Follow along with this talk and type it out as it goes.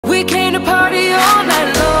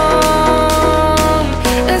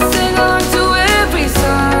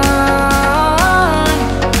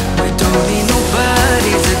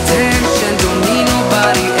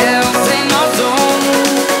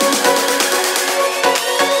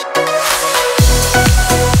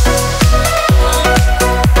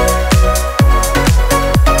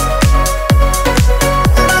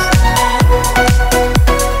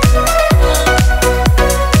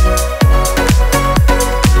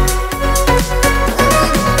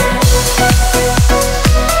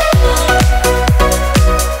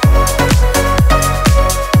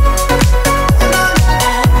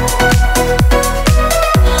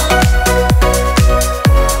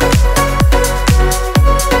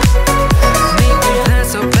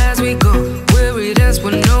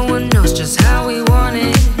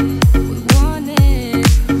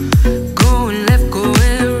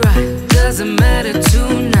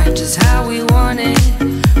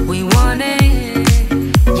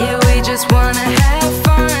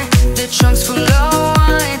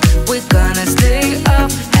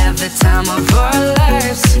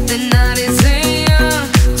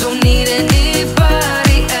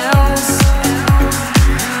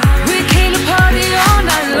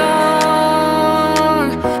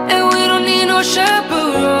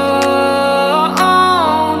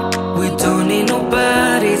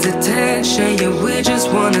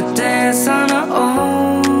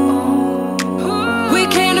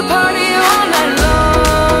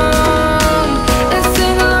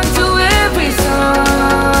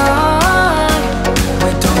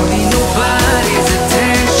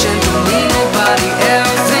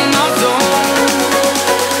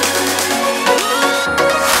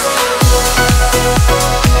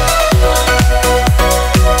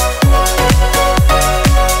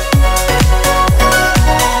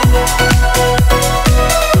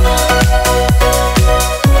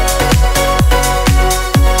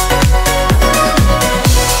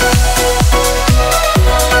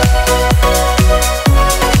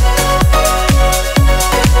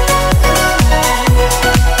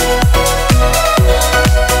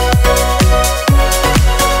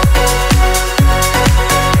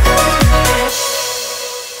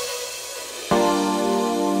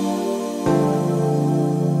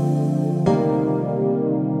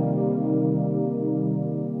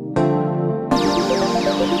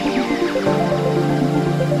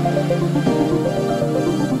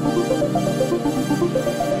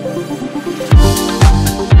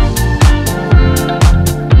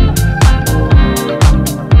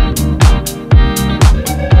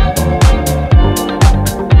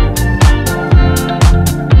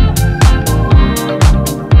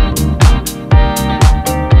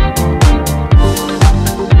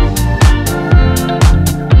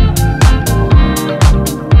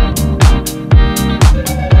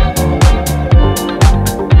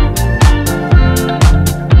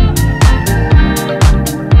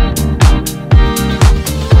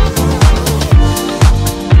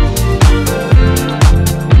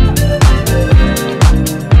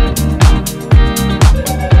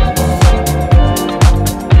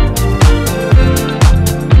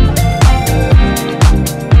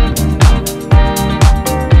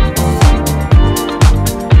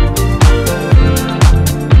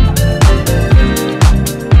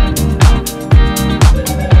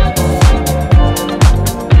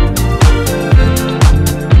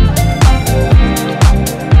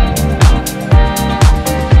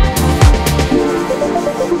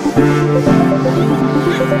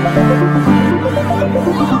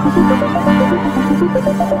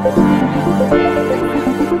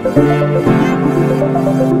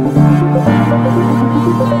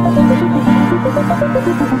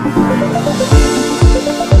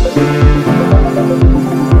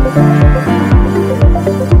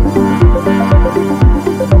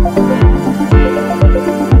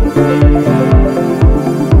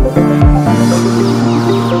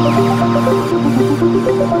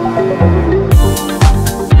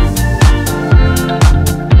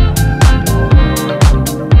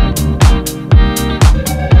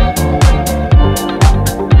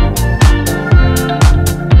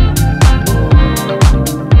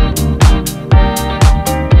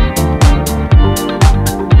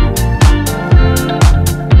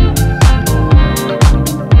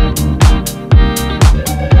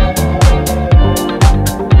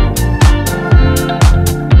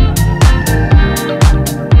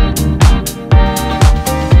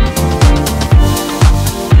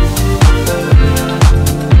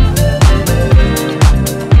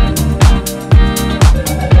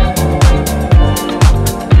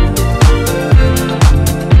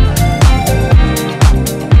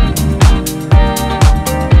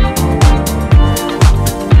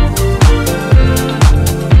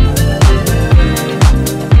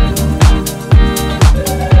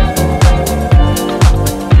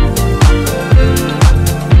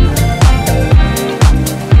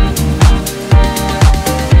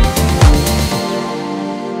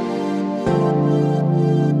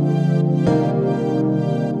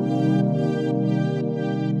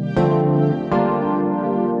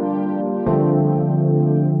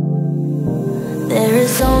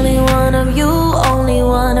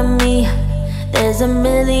There's a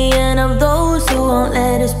million of those who won't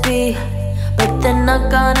let us be, but they're not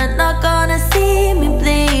gonna see me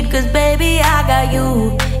bleed. Cause baby, I got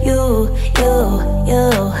you.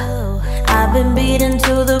 I've been beaten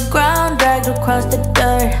to the ground, dragged across the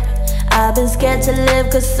dirt. I've been scared to live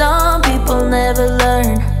cause some people never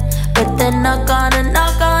learn, but they're not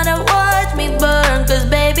gonna watch me burn. Cause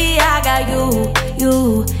baby, I got you.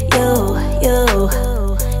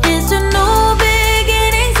 It's a new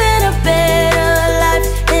beginnings and a better life.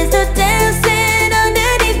 It's the dancing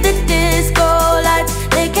underneath the disco lights.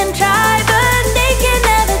 They can try but they can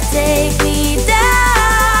never take me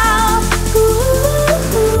down.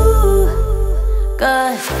 Ooh,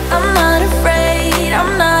 cause I'm not afraid,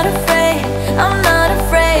 I'm not afraid, I'm not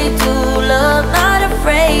afraid to love, not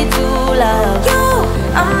afraid to love you.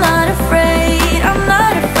 I'm not afraid, I'm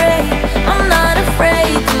not afraid, I'm not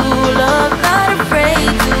afraid to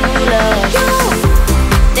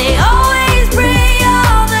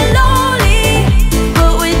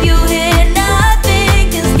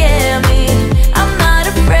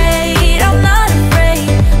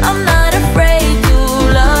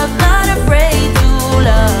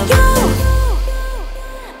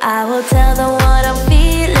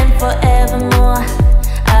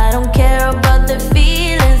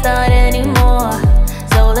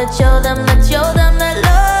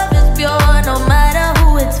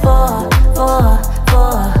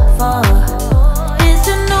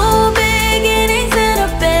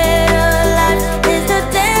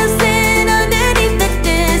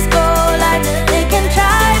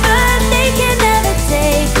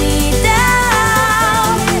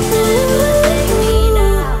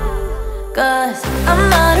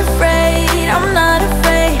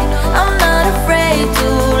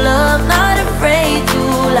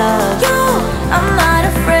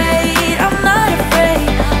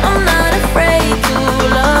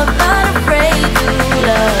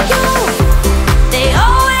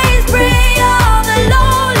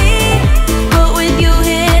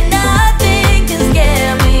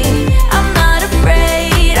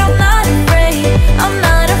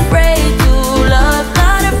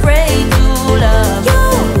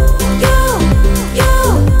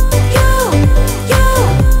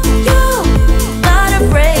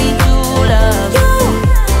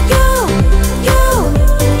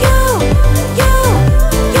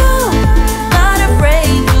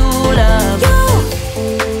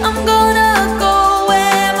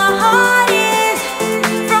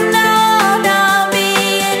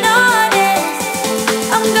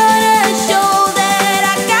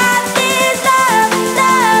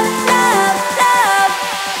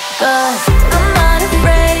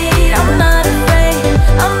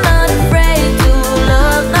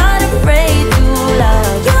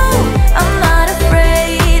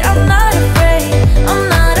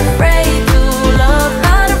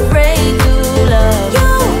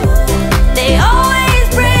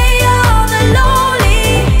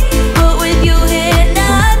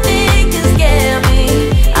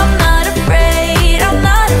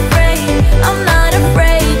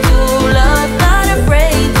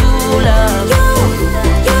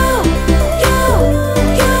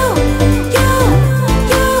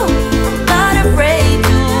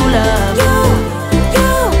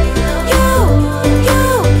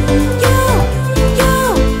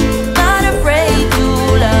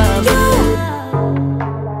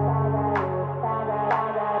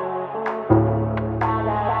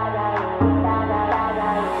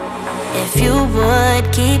If you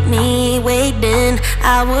would keep me waiting,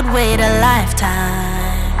 I would wait a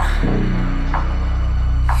lifetime.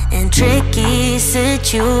 In tricky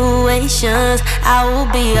situations, I will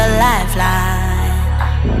be a lifeline.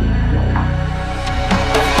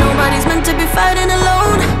 Nobody's meant to be fighting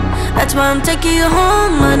alone. That's why I'm taking you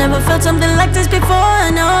home. I never felt something like this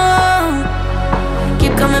before, no.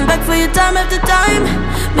 Keep coming back for you time after time.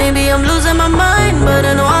 Maybe I'm losing my mind, but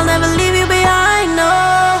I know I'll never leave you behind, no.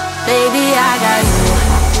 Baby, I got you.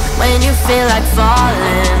 When you feel like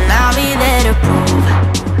falling, I'll be there to prove,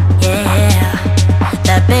 yeah,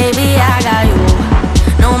 that baby, I got you.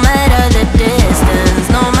 No matter the distance,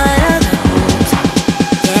 no matter the hoops,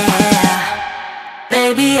 yeah,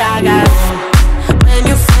 baby, I got you. When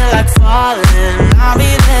you feel like falling, I'll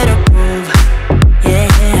be there to prove,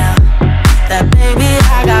 yeah, that baby,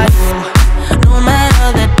 I got you. No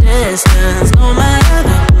matter the distance, no matter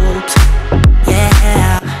the hoops,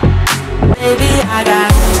 yeah, baby, I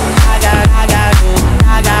got you. I got you.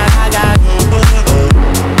 I got you.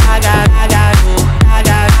 I got you. I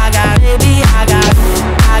got you. Baby, I got you.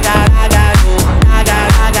 I got you. I got you. I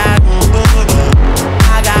got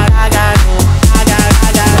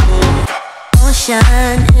you.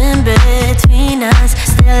 Ocean in between us,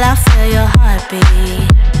 still I feel your heartbeat.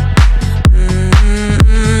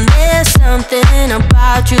 There's something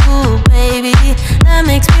about you, baby, that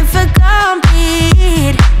makes me feel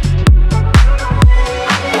complete.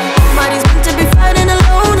 Nobody's meant to be fighting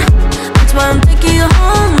alone. That's why I'm taking you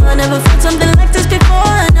home. I never felt something like this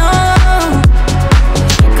before, no.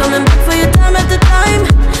 Keep coming back for your time after time.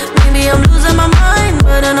 Maybe I'm losing my mind,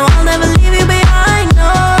 but I know I'll never leave you behind, no.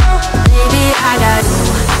 Baby, I got you.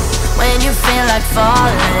 When you feel like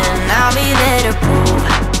falling, I'll be there to prove,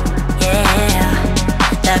 yeah,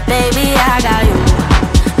 that baby, I got you.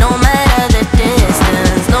 No matter the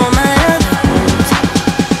distance, no matter the hoops,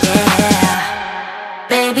 yeah,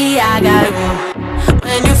 baby, I got you.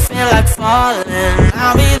 When you feel like falling,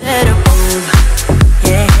 I'll be there to prove,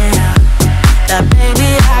 yeah, that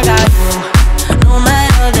baby, I got you. No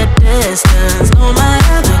matter the distance, no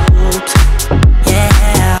matter the hoops,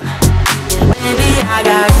 yeah, baby, I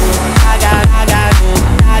got you. I got you.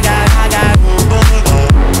 I got you.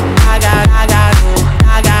 I got you.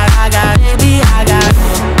 I got you. Baby, I got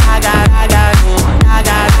you. I got you. I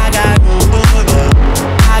got you. I got you.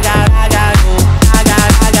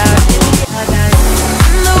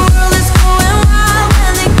 And the world is going wild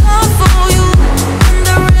when they come for you, and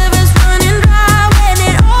the river's running dry when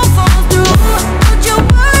it all falls through. Don't you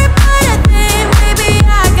worry about a thing, baby,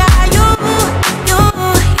 I got you.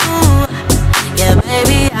 Yeah,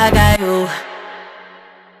 baby, I got you.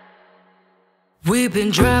 We've been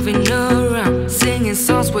driving around, singing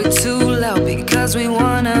songs way too loud because we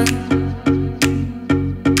wanna.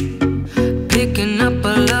 Picking up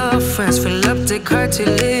all our friends, fill up the car till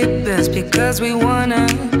it bends because we wanna.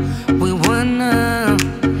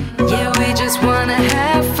 Yeah, we just wanna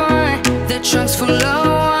have fun. The trunk's full of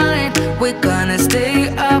wine. We're gonna stay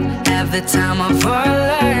up, have the time of our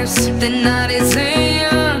lives. The night is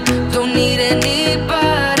young, don't need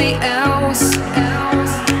anybody else.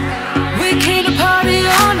 We came to party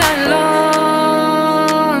all night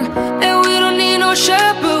long, and we don't need no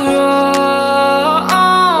chaperone.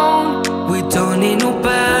 We don't need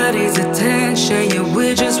nobody's attention, yeah,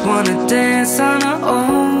 we just wanna dance on our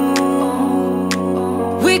own.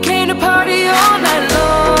 We came to party all night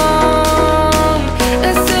long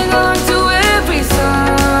and sing along to every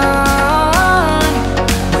song.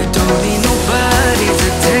 We don't need nobody's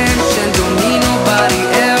attention, don't need nobody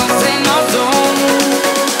else in our zone.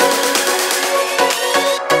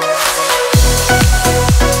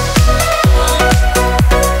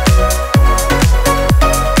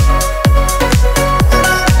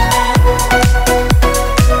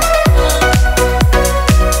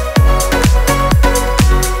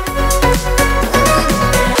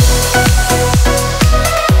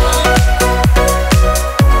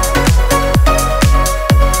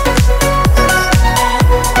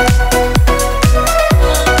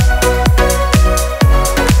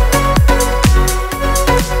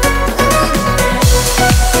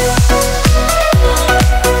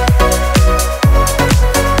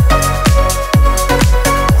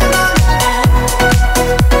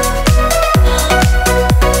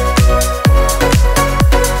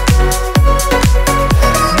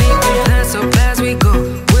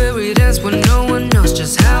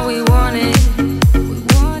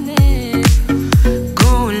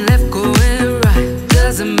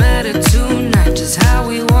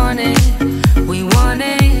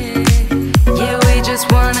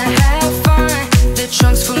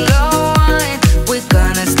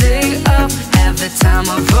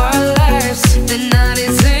 The night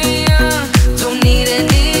is